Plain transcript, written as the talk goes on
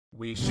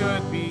We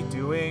should be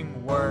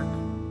doing work,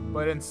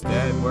 but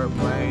instead we're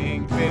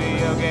playing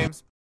video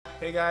games.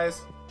 Hey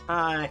guys.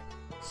 Hi.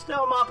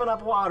 Still mopping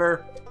up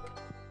water.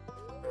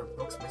 There are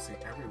books missing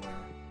everywhere.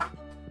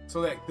 So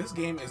like, this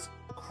game is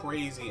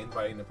crazy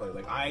inviting to play.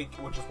 Like, I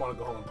would just want to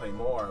go home and play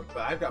more,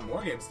 but I've got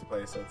more games to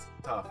play, so it's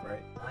tough,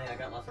 right? I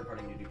got lots of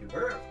recording to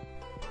do.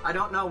 I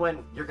don't know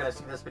when you're going to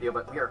see this video,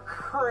 but we are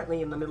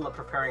currently in the middle of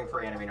preparing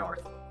for Anime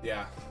North.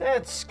 Yeah.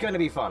 It's going to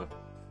be fun.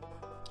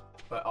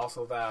 But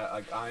also that,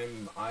 like,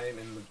 I'm on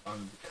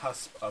the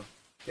cusp of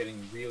getting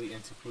really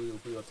into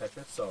Puyo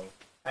Tetris, so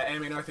at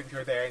Anime North, if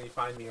you're there and you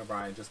find me or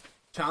Bryon, just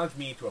challenge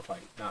me to a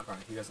fight, not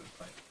Bryon. He doesn't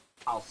play.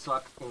 I'll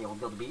suck and you'll be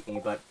able to beat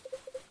me, but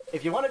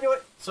if you want to do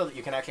it so that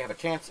you can actually have a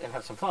chance and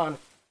have some fun,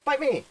 fight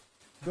me.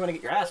 If you want to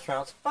get your ass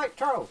trounced, fight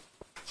Charles.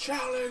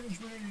 Challenge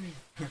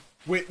me!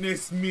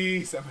 Witness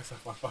me! Set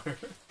myself on fire.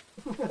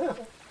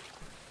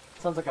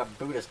 Sounds like a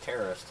Buddhist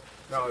terrorist.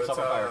 No, it's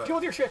fire. Kill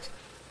with your shit!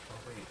 Oh,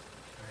 wait.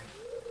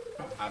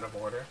 Right. Out of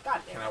order.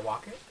 God damn. Can I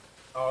walk it?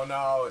 Oh,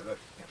 no.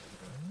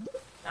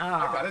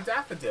 I got a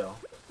daffodil.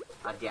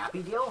 A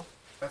dappy deal?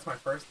 That's my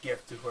first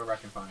gift to whoever I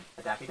can find.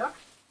 A dappy duck?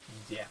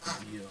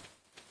 Daffodil.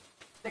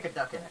 Stick a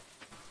duck in it.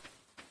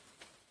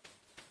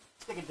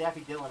 Stick a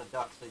daffy dill in a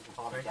duck so you can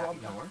call it a daffy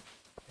duck.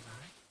 Can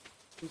I?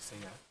 Please say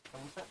yes.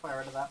 Can you set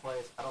fire to that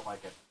place? I don't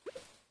like it.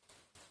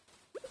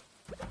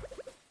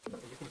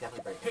 You can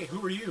definitely break it. Hey,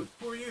 who are you?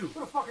 Who are you? Who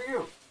the fuck are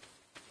you?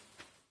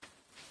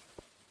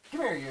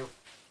 Come here, you.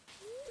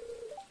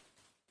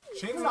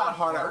 Shane's You're not not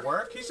hard at at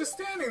work. He's just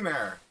standing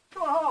there.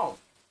 Go home.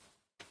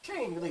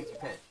 Shane, you lazy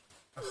bitch.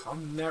 Ugh,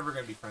 I'm never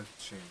going to be friends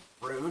with Shane.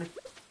 Rude.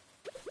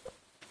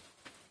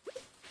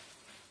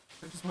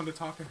 I just wanted to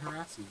talk and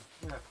harass you.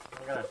 Yeah,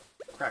 I'm gonna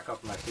crack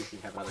open my sushi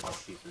and have another couple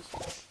pieces.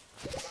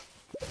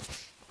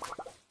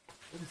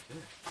 What is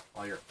this?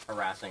 While you're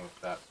harassing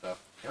that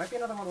stuff. It might be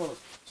another one of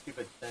those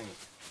stupid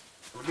things.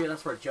 Maybe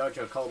that's where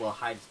Jojo Kobo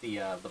hides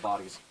the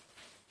bodies.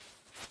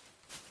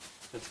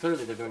 Because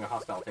clearly they're doing a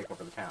hostile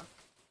takeover of the town.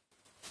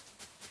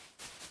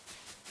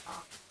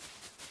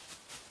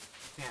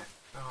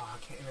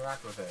 I can't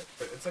interact with it.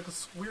 But it's like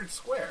a weird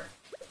square.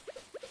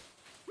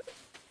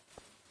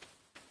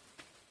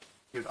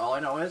 Dude, all I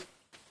know is,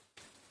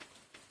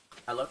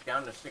 I look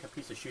down to stick a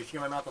piece of sushi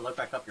in my mouth and look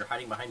back up, you're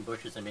hiding behind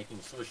bushes and making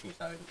sushi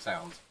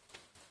sounds.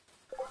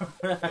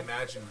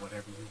 Imagine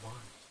whatever you want.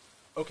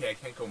 Okay, I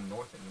can't go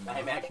north anymore. I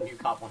imagine you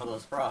caught one of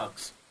those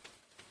frogs.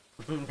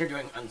 You're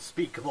doing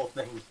unspeakable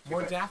things.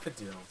 More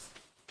daffodils.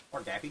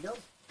 More daffodils?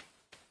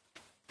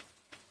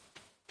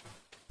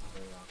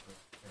 Very awkward.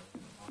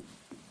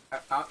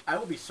 I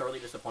will be sorely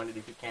disappointed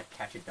if you can't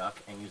catch a duck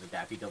and use a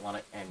daffodil on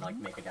it and, like,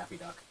 make a daffy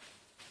duck.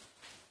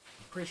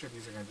 I'm pretty sure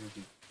these are going to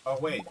do... Oh,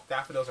 wait.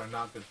 Daffodils are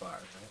not good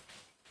flowers,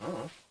 right?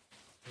 Mm-hmm. I'm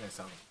going to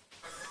sell them.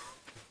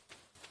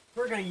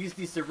 We're gonna use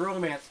these to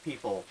romance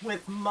people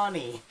with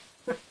money.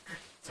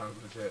 Sounds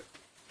legit.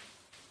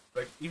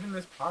 Like, even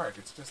this park,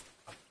 it's just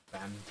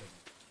abandoned.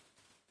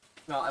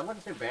 No, I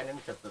wouldn't say abandoned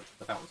because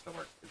the fountain still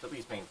works. It's at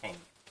least maintained.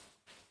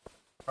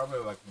 Probably,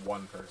 like,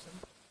 one person.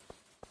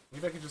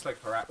 Maybe I could just,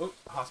 like, harass... Oop,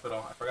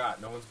 hospital. I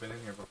forgot. No one's been in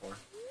here before.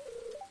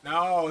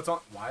 No, it's on...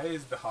 Why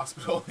is the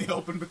hospital only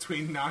open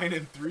between 9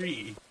 and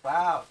 3?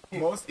 Wow.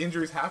 Most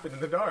injuries happen in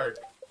the dark.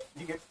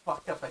 You get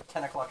fucked up at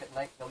 10 o'clock at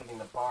night leaving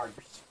the bar,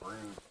 you're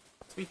screwed.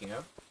 Speaking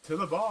of, to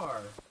the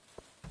bar.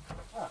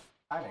 Huh,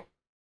 timing.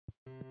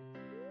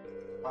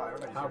 Wow,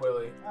 everybody's Hi, here.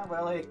 Willie. Hi,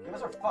 Willie. Give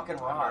us a fucking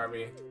Hi, rock.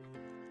 Harvey.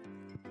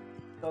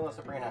 Solo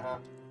Sabrina, huh?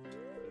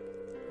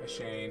 Hi,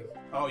 Shane.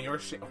 Oh, you're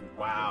Shane. Oh,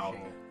 wow.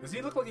 Shane. Does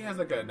he look like he has,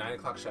 like, a 9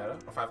 o'clock shadow?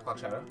 Or 5 o'clock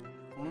shadow?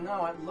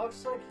 No, it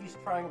looks like he's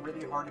trying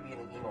really hard to be in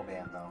an emo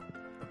band, though.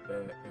 A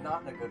bit, yeah.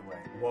 Not in a good way.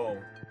 Whoa.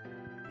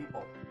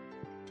 People.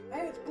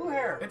 Hey, it's Blue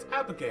Hair! It's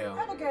Abigail.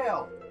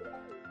 Abigail!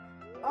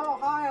 Oh,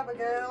 hi,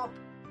 Abigail!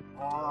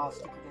 Oh,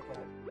 stick your dick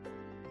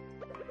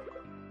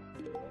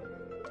in it.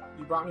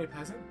 You brought me a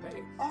present?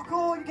 Thanks. Oh,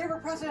 cool! You gave her a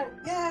present!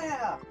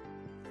 Yeah!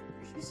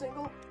 Is she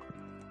single?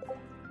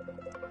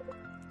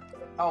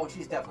 Oh,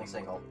 she's definitely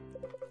single.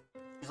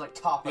 She's like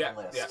top of the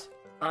list. Yeah.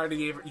 I already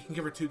gave her... You can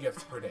give her 2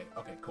 gifts per day.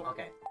 Okay, cool.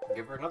 Okay.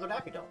 Give her another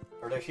daffodil.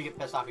 Or does she get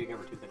pissed off if you give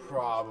her 2 things?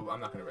 Probably. I'm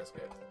not going to risk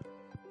it.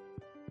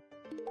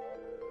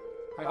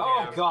 Hi,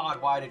 Oh, Pam. God,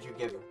 why did you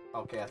give her...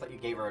 Okay, I thought you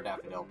gave her a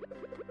daffodil.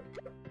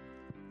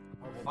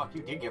 Oh, fuck,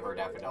 you did give her a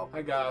daffodil.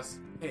 Hi, Gus.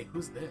 Hey,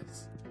 who's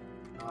this?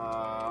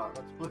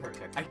 That's Blue Hair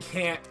Chick. I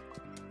can't...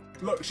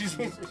 Look, she's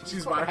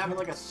fucking having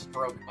like a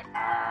stroke. Like,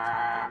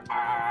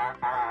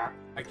 I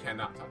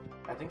cannot talk.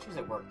 I think she's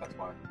at work, that's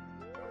why.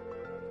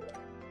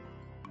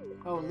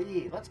 Oh,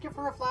 Lee, let's give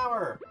her a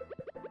flower.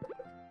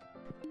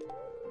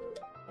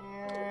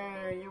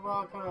 Yeah, you're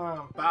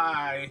welcome.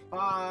 Bye.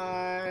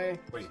 Bye.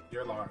 Wait,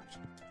 you're large.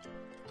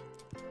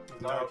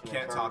 He's No, large and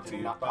can't in talk turn to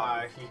you. not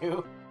Bye. talking to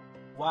you.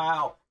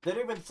 Wow. They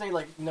didn't even say,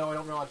 like, no, I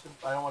don't want to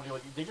deal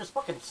with you. They just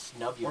fucking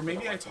snub you. Or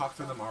maybe I talked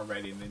to them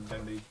already, and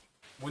then they...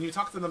 When you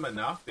talk to them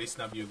enough, they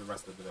snub you the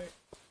rest of the day.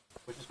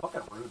 Which is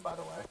fucking rude, by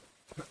the way.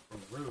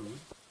 Rude?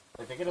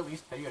 Like, they could at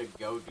least tell you to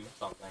go do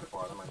something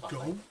for them or something.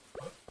 Go?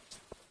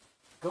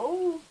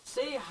 Go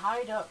say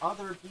hi to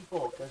other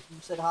people, because you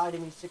said hi to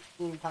me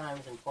 16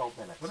 times in 12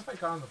 minutes. What if I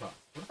got on the bus?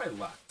 What if I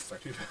left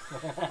Stardew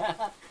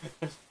Valley?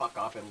 Just fuck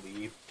off and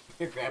leave.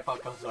 Your grandpa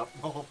comes up,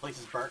 the whole place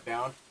is burnt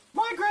down.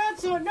 My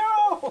grandson,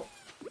 no!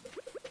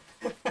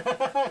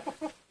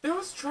 There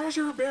was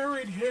treasure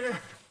buried here.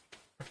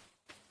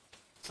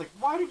 It's like,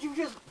 why did you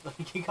just...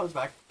 He comes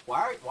back,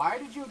 why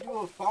did you do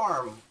a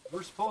farm?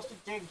 We're supposed to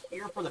dig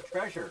here for the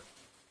treasure.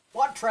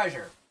 What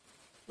treasure?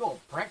 You old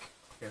prick.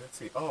 Okay, let's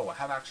see. Oh, I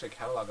have actually a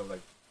catalog of,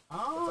 like, if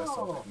I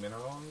sold, like,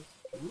 minerals,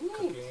 Neat.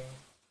 cooking,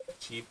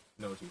 cheap,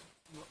 no cheap.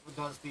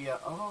 Does the,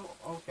 oh,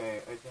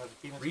 okay.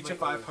 Reach a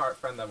 5-heart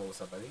friend level with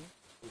somebody.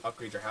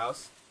 Upgrade your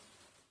house.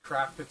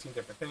 Craft 15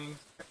 different things.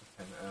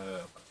 10,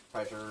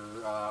 treasure,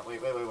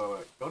 wait.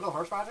 Go to the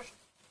horseradish?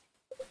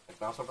 Like,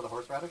 bounce over the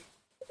horseradish?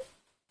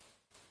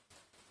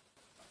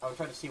 I'm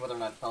trying to see whether or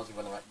not it tells you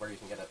where you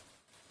can get it.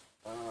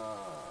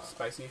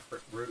 Spicy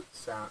root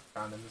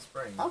found in the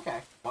spring.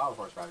 Okay. Wild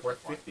horseradish. Worth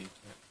 50. Yeah.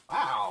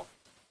 Wow.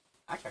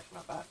 That's actually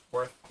not bad.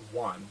 Worth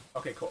 1.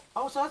 Okay, cool.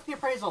 Oh, so that's the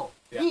appraisal.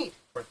 Yeah. Neat.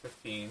 Worth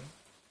 15.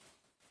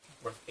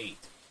 Worth 8.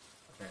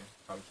 Okay,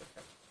 probably should have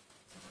kept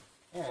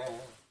it. Yeah.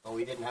 Well,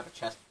 we didn't have a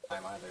chest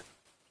time either.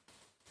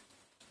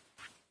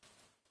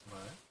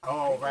 What?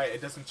 Oh, right.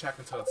 It doesn't check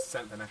until it's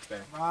sent the next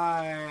day.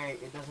 Right.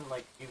 It doesn't,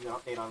 like, give you an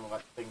update on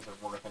what things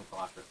are worth until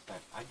after it's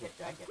sent. I get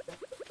you.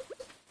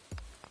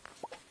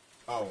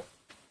 Oh.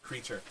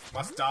 Creature.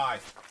 Must die.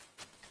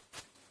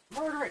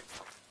 Murder it!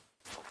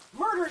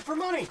 Murder it for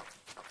money!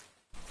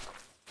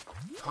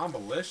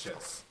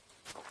 Combolicious.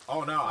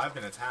 Oh no, I've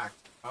been attacked.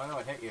 Oh no,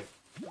 it hit you.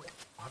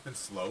 I've been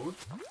slowed?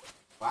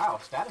 Wow,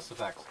 status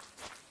effects.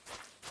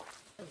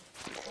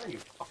 There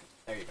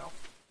you go.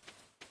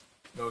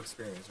 No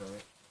experience,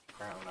 right?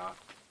 Apparently not.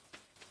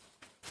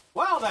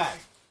 Well then!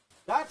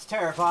 That's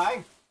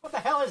terrifying! What the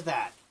hell is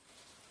that?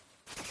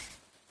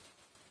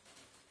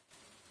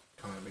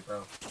 Come at me,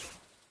 bro.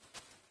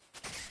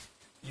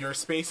 Your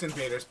Space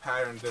Invaders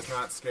pattern does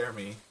not scare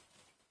me.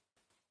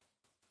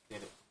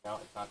 Did it? No,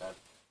 it's not dead.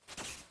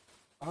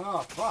 Oh,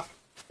 fuck.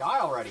 Die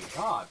already,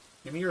 God.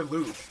 Give me your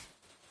loot.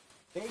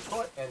 Stay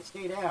put and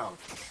stay down.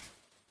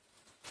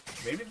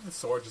 Maybe the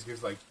sword just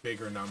gives, like,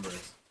 bigger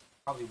numbers.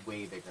 Probably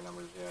way bigger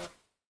numbers, yeah.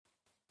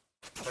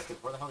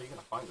 Where the hell are you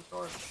gonna find the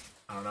sword?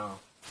 I don't know.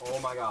 Oh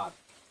my God.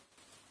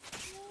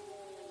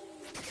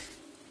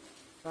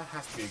 That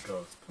has to be a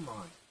ghost. Come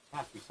on. It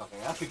has to be something.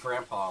 It has to be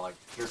Grandpa, like,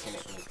 jerking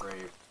it in his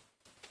grave.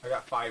 I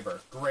got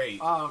fiber. Great.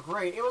 Oh,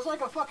 great. It was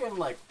like a fucking,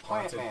 like,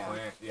 plant Haunted man.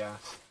 plant, yeah.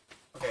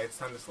 Okay, it's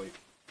time to sleep.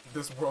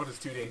 This world is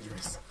too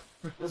dangerous.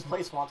 This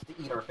place wants to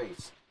eat our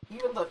face.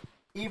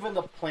 Even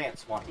the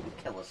plants want to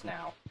kill us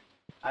now.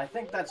 I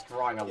think that's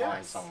drawing a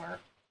line somewhere.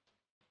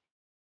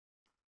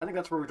 I think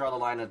that's where we draw the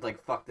line of,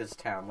 like, fuck this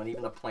town, when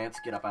even the plants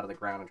get up out of the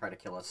ground and try to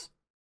kill us.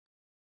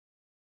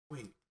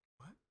 Wait,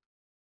 what?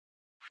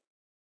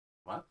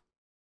 What?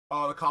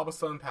 Oh, the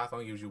cobblestone path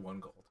only gives you 1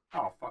 gold.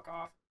 Oh, fuck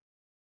off.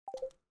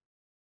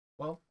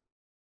 Well,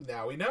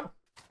 now we know.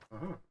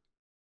 Mm-hmm.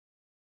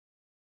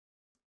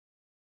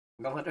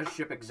 Now let us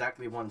ship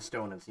exactly 1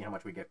 stone and see how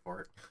much we get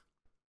for it.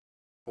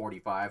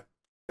 45.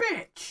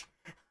 Bitch!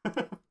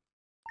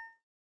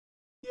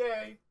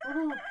 Yay!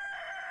 Woohoo!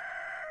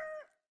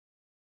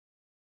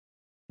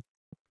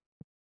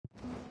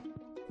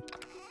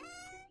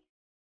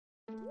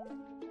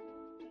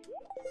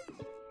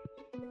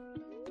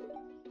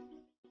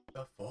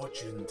 The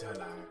fortune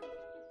teller.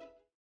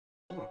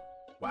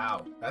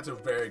 Wow, that's a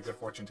very good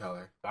fortune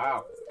teller.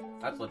 Wow,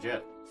 that's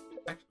legit.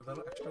 A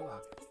little extra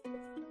luck.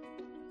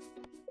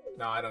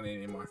 No, I don't need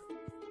any more.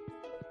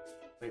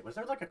 Wait, was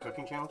there like a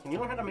cooking channel? Can you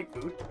learn how to make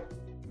food?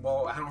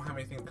 Well, I don't have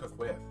anything to cook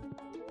with.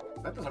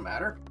 That doesn't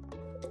matter.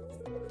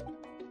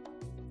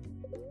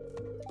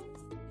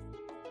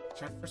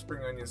 Check for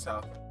spring onions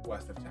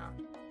southwest of town.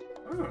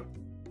 Hmm.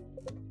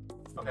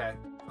 Okay,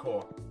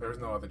 cool. There's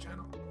no other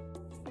channel.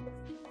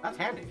 That's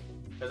handy.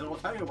 Because it will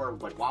tell you where,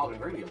 like, wild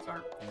ingredients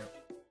are. Yep.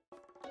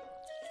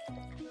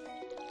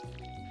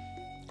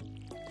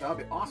 That would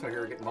be awesome if you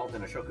were getting involved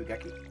in a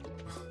shokugeki.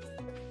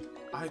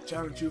 I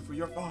challenge you for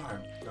your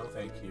farm. No,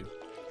 thank you.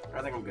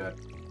 I think I'm good.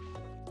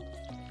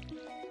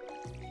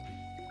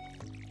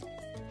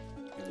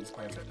 Okay, these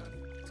plants are done.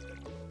 That's good.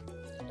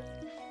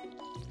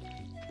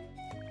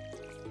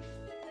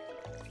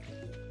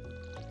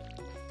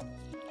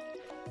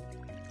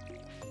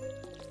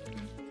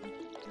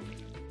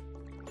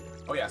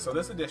 Oh yeah, so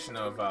this edition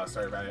of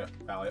Stardew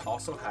Valley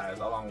also has,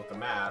 along with the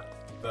map,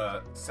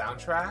 the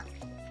soundtrack,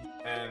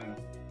 and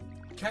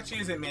catchy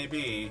as it may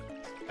be,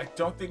 I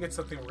don't think it's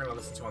something we're going to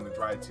listen to on the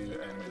drive to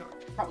Anime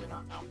North. Probably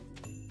not, no.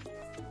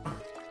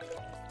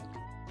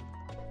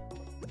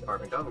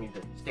 Perfect. I'm going to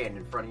need to stand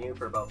in front of you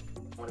for about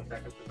 20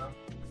 seconds or so.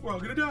 We're all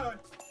gonna die!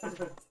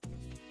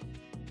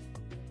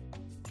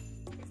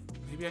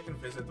 Maybe I can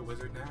visit the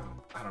wizard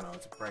now. I don't know,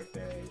 it's a bright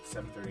day, it's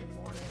 7:30 in the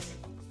morning.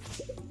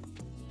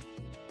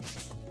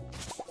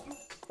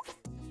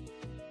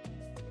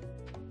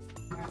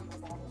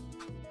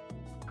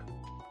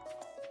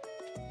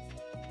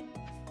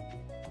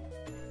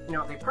 you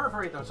know, they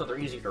perforate them so they're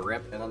easy to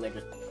rip, and then they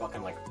just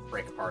fucking, like,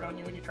 break apart on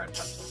you when you try to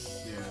touch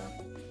them.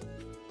 Yeah.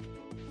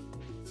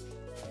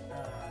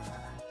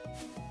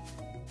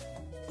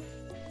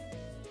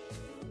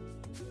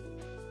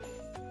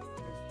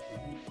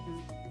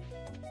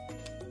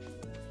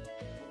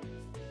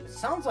 It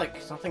sounds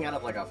like something out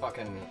of, like, a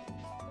fucking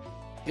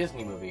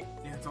Disney movie.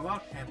 Yeah, it's a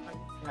lot of panpipe.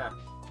 Yeah.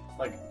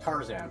 Like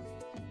Tarzan. Can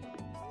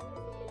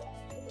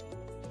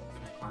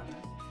I climb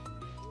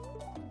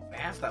this? I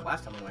asked that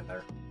last time we went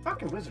there.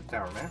 Fucking Wizard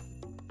Tower, man.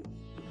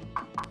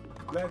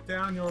 Let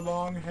down your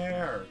long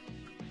hair.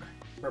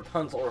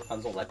 Rapunzel,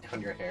 let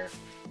down your hair.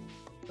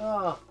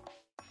 Oh.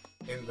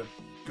 In the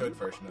good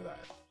version of that.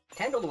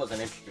 Tangled was an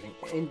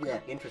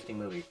interesting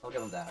movie. I'll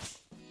give him that.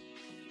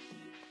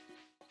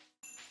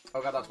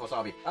 Oh god, that's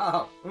wasabi.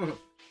 Oh!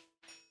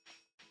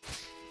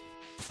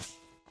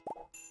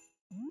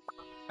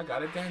 I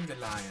got a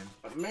dandelion.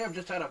 I may have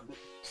just had a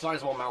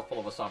sizable mouthful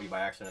of wasabi by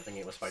accident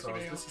thinking it was spicy So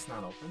mayo. this is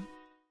not open?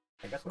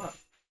 I guess not.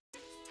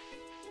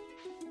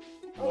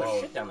 Whoa. Oh,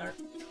 there's shit down there.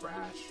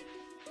 Trash.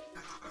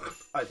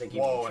 I think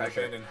Whoa, an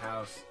treasure. abandoned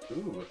house.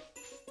 Ooh.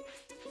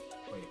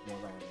 Wait, more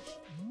radish.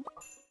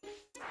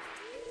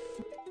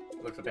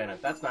 Looks abandoned.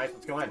 That's nice.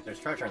 Let's go in. There's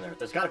treasure in there.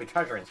 There's gotta be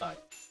treasure inside.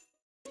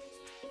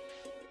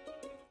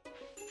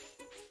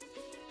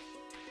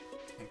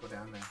 Can't go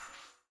down there.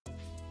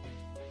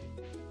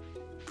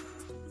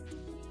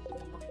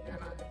 Can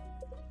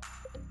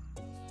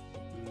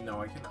I?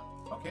 No, I cannot.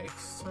 Okay,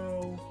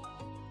 so...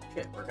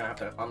 Shit, we're gonna have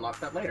to unlock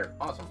that later.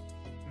 Awesome.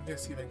 I'm gonna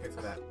see if I can get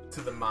to that.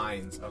 To the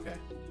mines. Okay.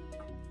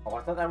 Oh,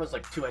 I thought that was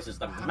like 2 S's.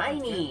 The How do I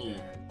get miney!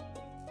 there?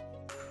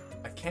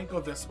 I can't go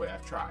this way.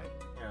 I've tried.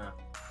 Yeah.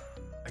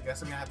 I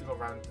guess I'm gonna have to go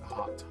around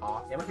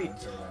top. It would be and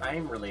then to the-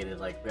 time related.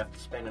 Like, we have to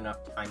spend enough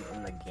time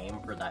in the game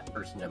for that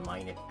person to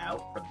mine it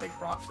out for the big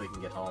rock so we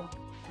can get home.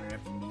 We're gonna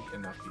have to meet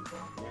enough people.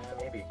 Yeah,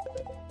 maybe.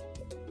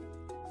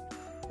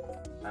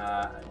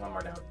 One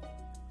more down.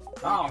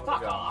 Oh,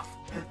 fuck off!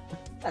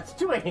 That's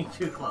too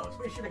close.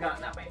 We should have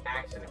gotten that by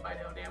accident by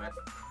now, damn it.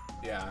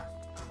 Yeah.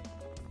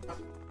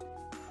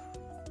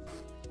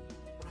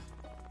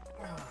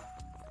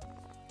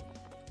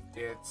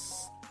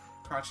 It's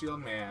crotchety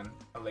old man,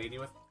 a lady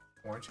with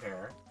orange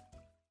hair,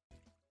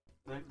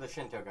 The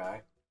Shinto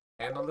guy.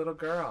 and a little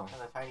girl.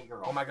 And a tiny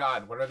girl. Oh my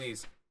god, what are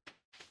these?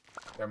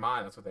 They're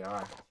mine, that's what they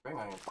are. Spring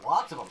onions.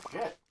 Lots of them.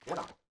 Shit. Get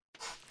them.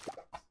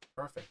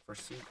 Perfect for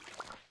soup.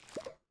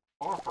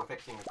 Or for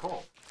fixing a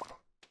cold.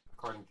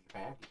 According to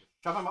Japan, you just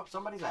shove them up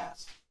somebody's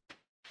ass.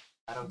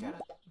 I don't get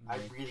it. I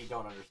really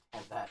don't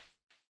understand that.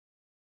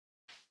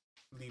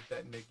 Leave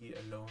that Niggy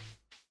alone.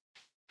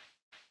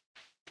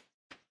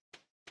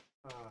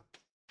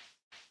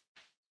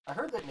 I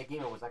heard that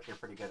Nagima was actually a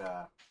pretty good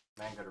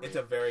manga to read. It's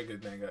a very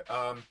good manga.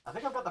 I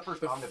think I've got the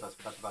first omnibus,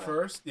 but that's about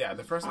it.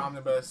 The first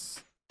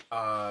omnibus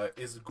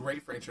is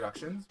great for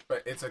introductions,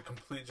 but it's a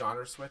complete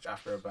genre switch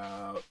after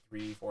about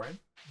 3-4 in.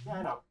 Yeah,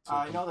 I know. So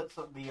I know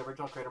that the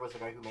original creator was the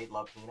guy who made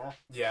Love Hina.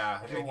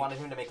 Yeah. If you wanted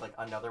him to make like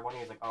another one, he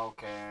was like,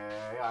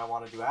 okay, I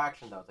want to do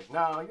action though. It's like,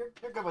 no,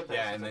 you're good with this.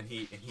 Yeah, and it's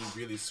then he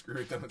really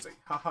screwed them. It's like,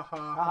 ha ha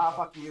ha. haha,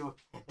 fuck you.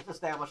 It's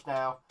established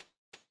now.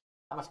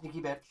 I'm a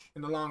sneaky bitch.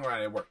 In the long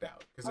run, it worked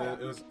out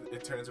because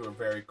it turned into a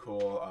very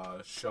cool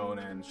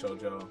shonen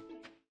shoujo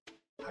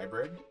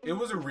hybrid. It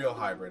was a real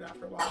hybrid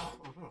after a while.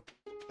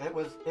 It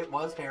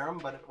was harem,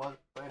 but it was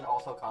and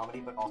also comedy,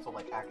 but also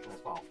like action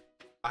as well.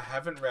 I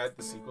haven't read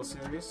the sequel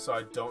series, so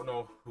I don't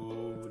know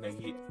who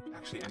Negi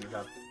actually ended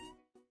up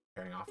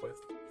pairing off with.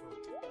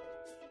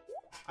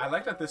 I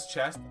like that this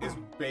chest is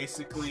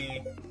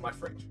basically my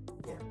fridge.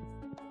 Yeah.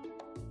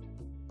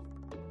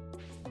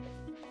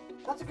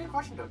 That's a good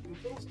question, though. Do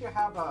things do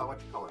have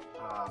what you call it?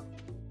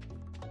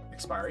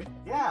 Expiry?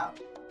 Yeah.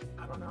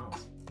 I don't know.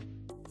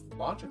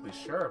 Logically,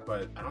 sure,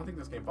 but I don't think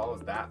this game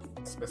follows that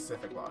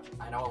specific logic.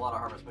 I know a lot of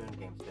Harvest Moon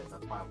games did.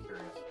 That's why I'm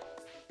curious.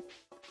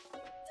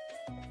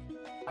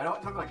 I know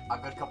it took like a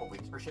good couple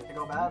weeks for shit to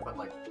go bad, but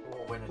like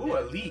when it Ooh, did,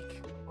 a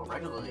leak! well,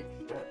 regularly,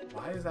 shit.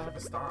 Why does that have a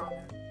star on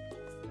it?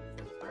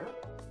 Is it fair?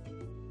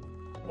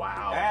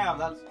 Wow. Damn,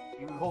 that's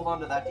you hold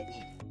on to that to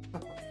eat.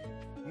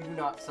 You do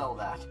not sell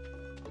that.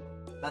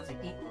 That's an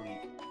eat leak.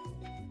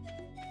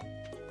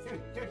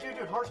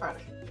 Dude,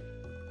 horseradish.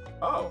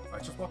 Oh, I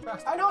just walked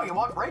past. I know, you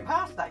walked right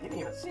past that. You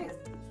didn't even see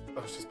it.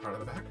 Oh, it's just part of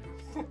the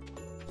background.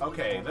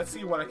 Okay, let's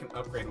see what I can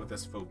upgrade with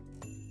this food.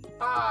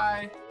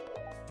 Hi!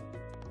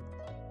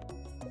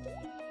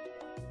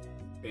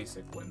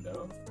 Basic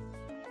window.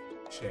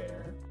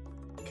 Chair.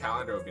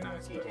 Calendar would be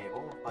nice, Tea but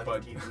table,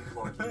 but- TV,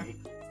 floor TV.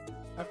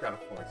 I've got a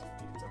floor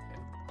TV, it's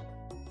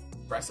okay.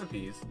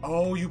 Recipes.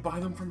 Oh, you buy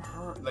them from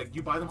her. Like,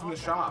 you buy them from the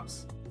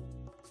shops.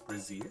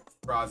 Brazier.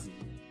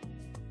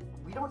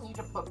 We don't need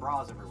to put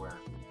bras everywhere.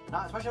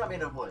 Not, especially not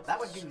made of wood. That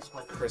would give you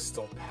splinters.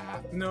 Crystal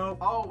Path. No.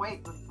 Oh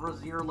wait, the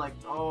brazier like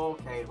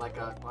okay, like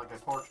a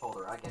torch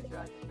holder. I get you.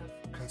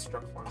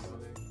 Construct formula.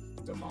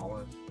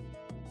 Demolish.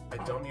 I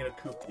don't need a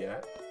coop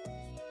yet.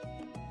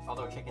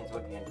 Although chickens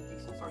would be a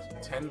decent source of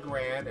income. 10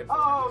 grand and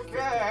Okay.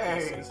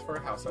 450 pieces for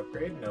a house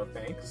upgrade. No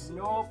thanks.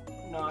 Nope.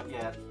 Not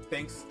yet.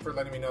 Thanks for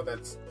letting me know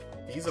that's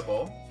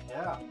feasible.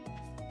 Yeah.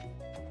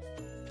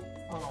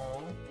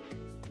 Oh.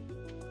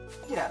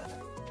 Get out of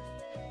there.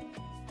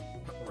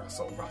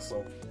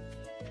 Russell.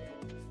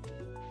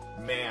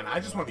 Man, I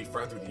just want to be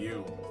friends with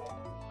you.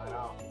 I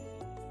know.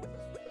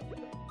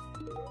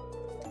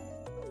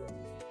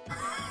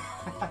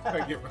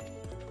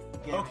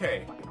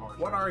 Okay,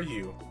 what are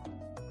you?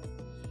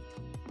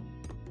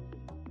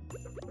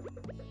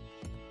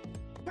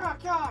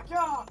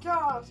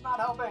 Yeah, it's not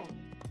helping.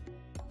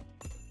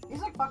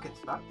 He's like fucking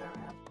stuck there,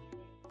 man.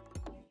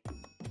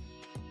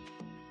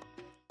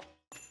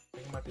 I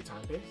think it might be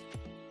time-based.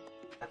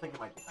 I think it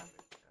might be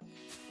time-based.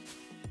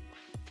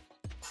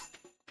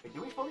 Wait,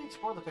 do we fully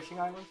explore the fishing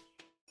islands?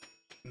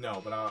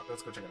 No, but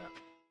let's go check it out.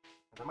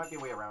 There might be a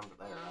way around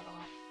there, I don't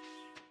know.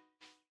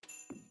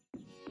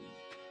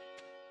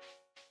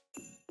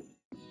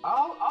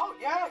 Oh,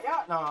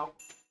 yeah, no.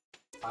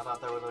 I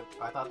thought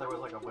there was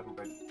like a wooden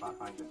bridge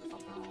behind it or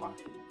something.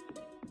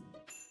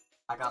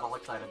 I got all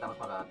excited, that was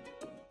my bad.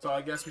 So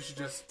I guess we should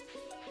just...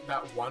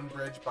 That one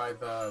bridge by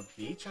the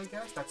beach, I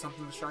guess? That's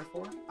something to strive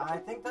for? I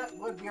think that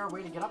would be our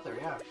way to get up there,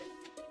 yeah.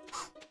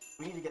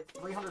 We need to get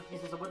 300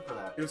 pieces of wood for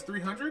that. It was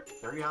 300?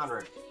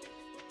 300.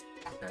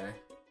 Okay.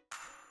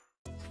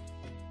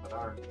 But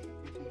our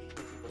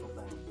shitty little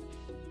thing.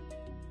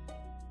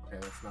 Okay,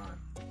 that's not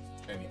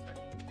anything.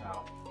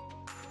 No.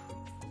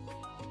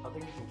 I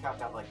think you can chop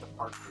down like the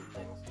part food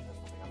things or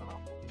something, I don't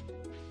know.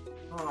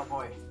 Oh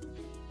boy.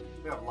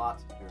 We have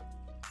lots to do.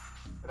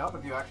 It'd help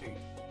if you actually,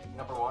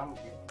 number one,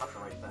 you cut the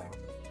right thing.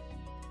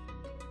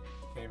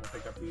 Can't even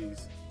pick up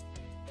these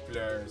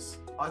fleurs.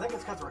 Oh, I think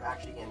it's because we're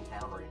actually in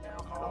town right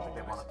now. I don't think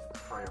they want to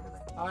destroy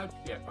everything.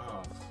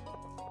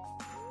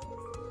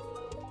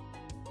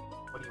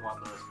 What do you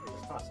want, Lewis? You're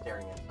just kind of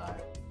staring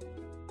inside.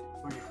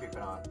 Who are you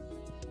creeping on?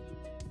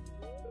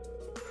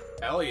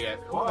 Elliot,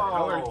 who the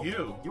hell are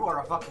you? You are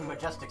a fucking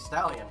majestic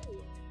stallion.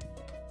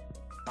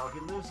 Oh, he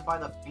lives by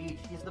the beach.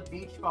 He's the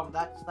beach bum.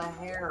 That's the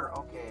hair.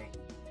 Okay.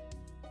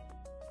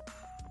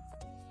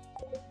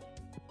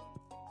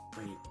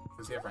 Wait,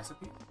 does he have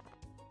recipes?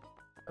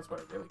 That's what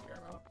I really care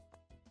about.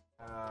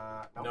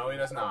 Nope. No, he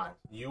does not.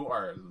 You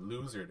are a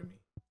loser to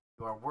me.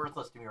 You are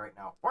worthless to me right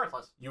now.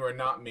 Worthless! You are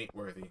not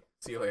mate-worthy.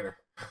 See you later.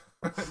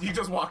 You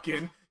just walk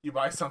in, you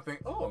buy something.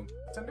 Oh,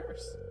 it's a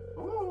nurse.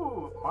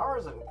 Ooh,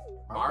 Maru's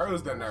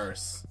the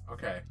nurse.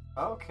 Okay.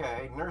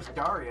 Okay, Nurse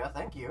Daria,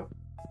 thank you.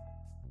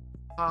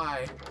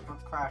 Hi.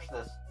 Let's crash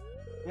this.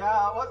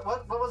 Yeah,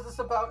 what was this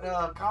about?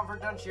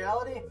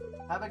 Confidentiality?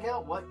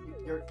 Abigail, what?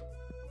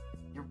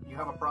 You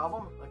have a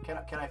problem? Can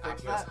I fix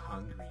Abigail's that?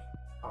 hungry.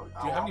 Oh,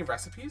 Do you have any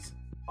recipes?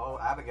 Oh,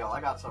 Abigail,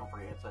 I got some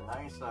for you. It's a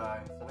nice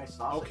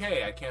sausage.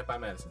 Okay, I can't buy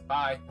medicine.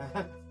 Bye.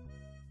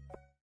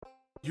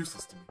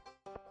 Useless to me.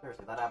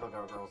 Seriously, that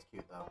Abigail girl's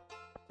cute though.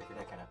 Stick your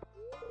dick in it.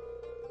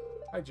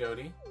 Hi,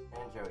 Jody.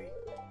 And Jody.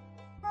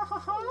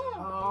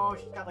 Oh,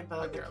 she's got like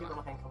the cute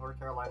little hand cover.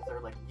 Caroline's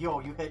there, like, yo,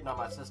 you hitting on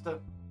my sister?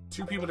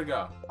 2 people to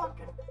go.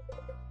 Fucking.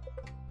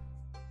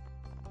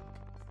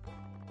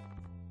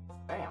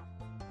 Bam.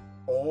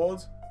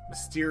 Old,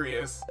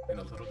 mysterious, and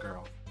a little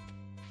girl.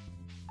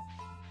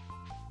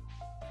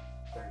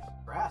 There's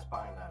grass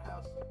behind that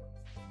house.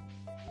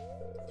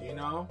 Do you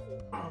know?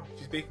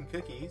 She's baking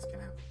cookies. Can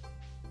I have...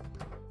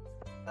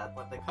 That's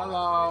what they call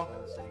Hello.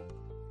 in the city.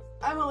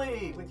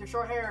 Emily, with your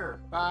short hair.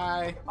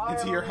 Bye. Bye,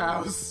 Into your Emily.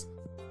 house.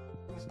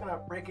 I'm just gonna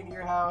break into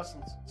your house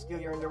and steal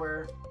your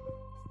underwear.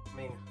 I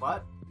mean,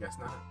 what? Guess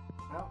not.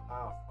 No?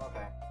 Oh,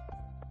 okay.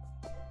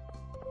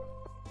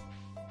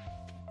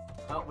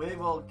 Well, we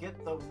will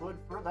get the wood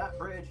for that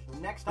bridge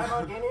next time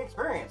on Gaining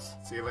Experience.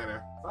 See you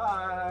later.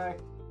 Bye!